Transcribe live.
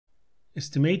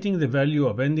Estimating the value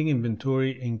of ending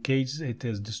inventory in case it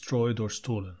is destroyed or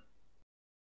stolen.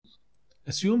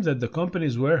 Assume that the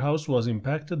company's warehouse was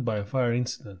impacted by a fire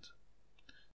incident.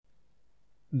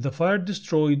 The fire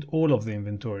destroyed all of the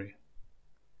inventory.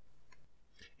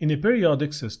 In a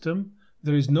periodic system,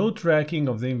 there is no tracking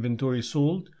of the inventory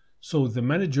sold, so the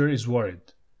manager is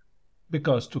worried,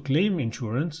 because to claim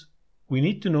insurance, we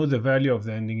need to know the value of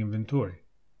the ending inventory.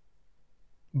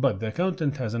 But the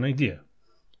accountant has an idea.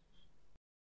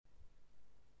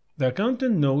 The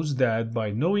accountant knows that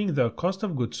by knowing the cost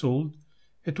of goods sold,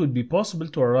 it would be possible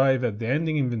to arrive at the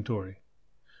ending inventory.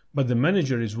 But the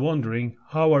manager is wondering,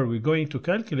 how are we going to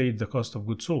calculate the cost of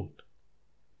goods sold?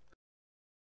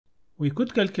 We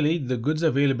could calculate the goods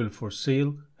available for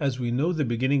sale as we know the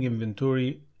beginning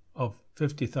inventory of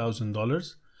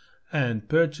 $50,000 and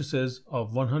purchases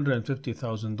of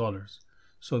 $150,000.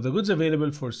 So the goods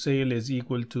available for sale is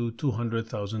equal to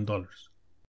 $200,000.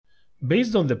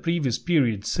 Based on the previous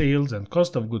period sales and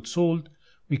cost of goods sold,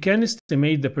 we can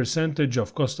estimate the percentage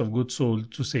of cost of goods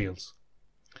sold to sales.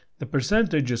 The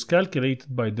percentage is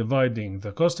calculated by dividing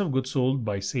the cost of goods sold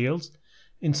by sales.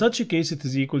 In such a case, it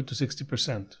is equal to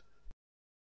 60%.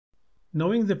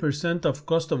 Knowing the percent of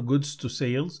cost of goods to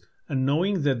sales and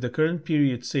knowing that the current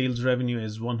period sales revenue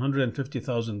is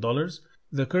 $150,000,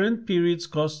 the current period's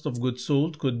cost of goods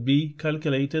sold could be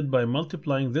calculated by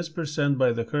multiplying this percent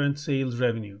by the current sales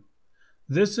revenue.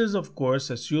 This is, of course,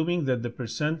 assuming that the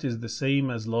percent is the same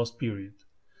as last period.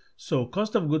 So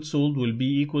cost of goods sold will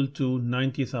be equal to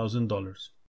 $90,000.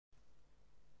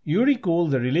 You recall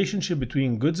the relationship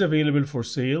between goods available for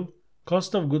sale,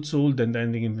 cost of goods sold, and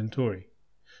ending inventory.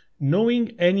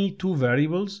 Knowing any two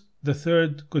variables, the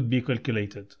third could be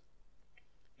calculated.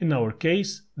 In our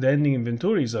case, the ending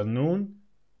inventory is unknown,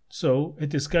 so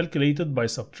it is calculated by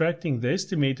subtracting the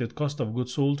estimated cost of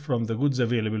goods sold from the goods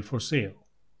available for sale.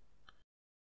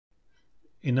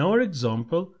 In our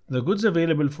example, the goods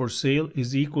available for sale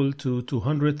is equal to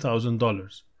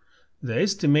 $200,000. The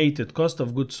estimated cost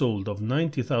of goods sold of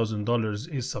 $90,000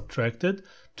 is subtracted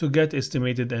to get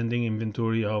estimated ending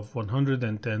inventory of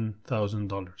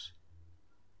 $110,000.